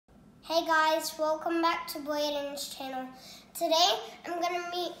Hey guys, welcome back to Brayden's channel. Today I'm going to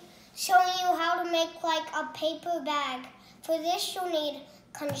be showing you how to make like a paper bag. For this you'll need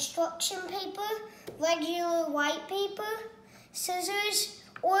construction paper, regular white paper, scissors,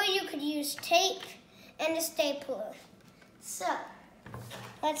 or you could use tape and a stapler. So,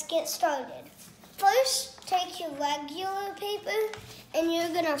 let's get started. First, take your regular paper and you're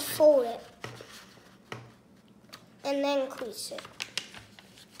going to fold it and then crease it.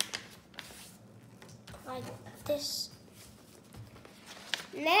 Like this.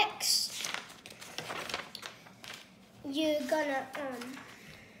 Next, you're gonna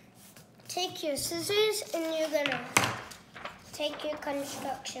take your scissors and you're gonna take your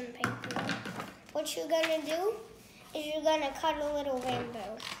construction paper. What you're gonna do is you're gonna cut a little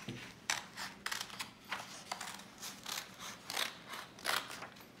rainbow.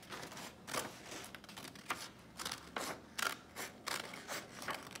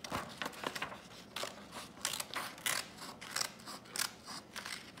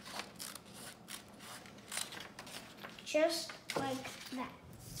 Just like that.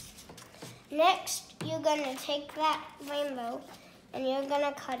 Next, you're gonna take that rainbow and you're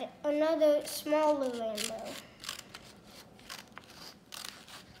gonna cut another smaller rainbow.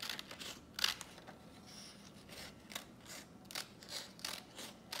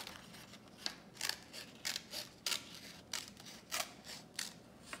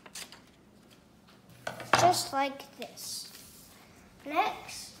 Just like this.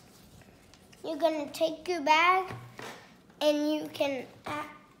 Next, you're gonna take your bag and you're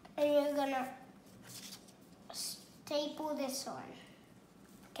gonna staple this on.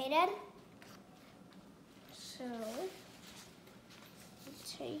 Okay, Dad? So,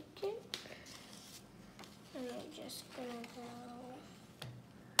 take it, and you're just gonna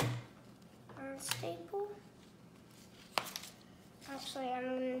go unstaple. Actually, I'm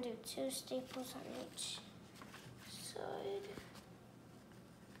gonna do 2 staples on each side.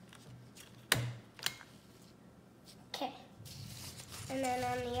 Okay. And then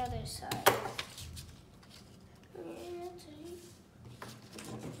on the other side. Okay.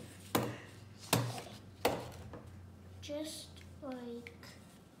 Just like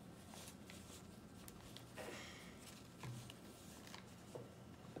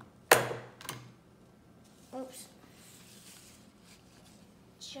oops.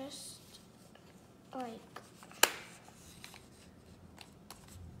 Just like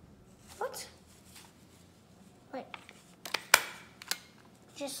what? Wait.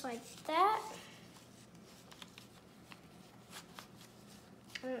 Just like that.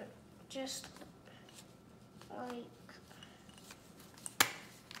 And just like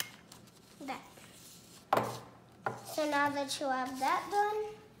that. So now that you have that done,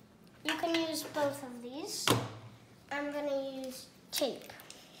 you can use both of these. I'm gonna use tape.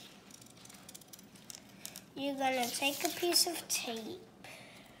 You're gonna take a piece of tape.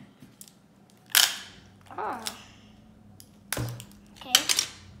 Okay.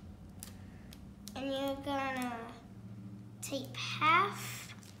 And you're gonna tape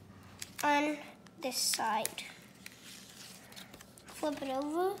half on this side. Flip it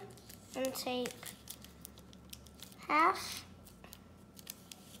over and tape half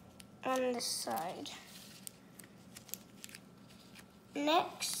on this side.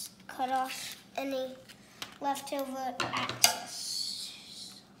 Next, cut off any leftover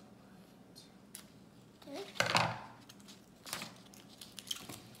excess. Okay.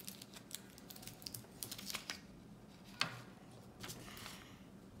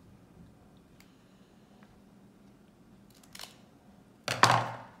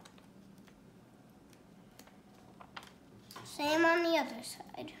 Same on the other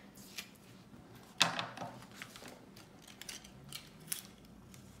side.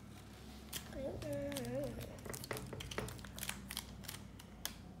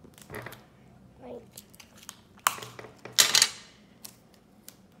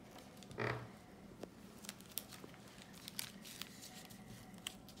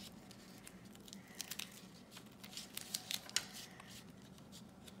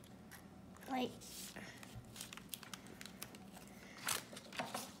 Like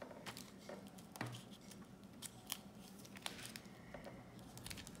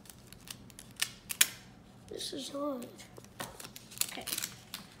this is hard. Okay.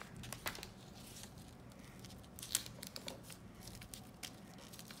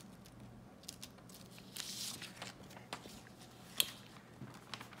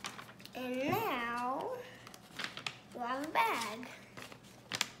 And now you have a bag.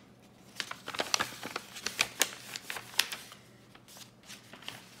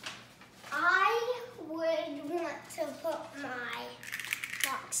 I would want to put my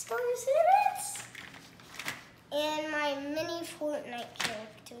box stars in it. And my mini Fortnite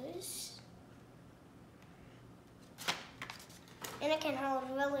characters. And it can hold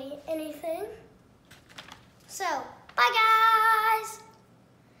really anything. So, bye guys!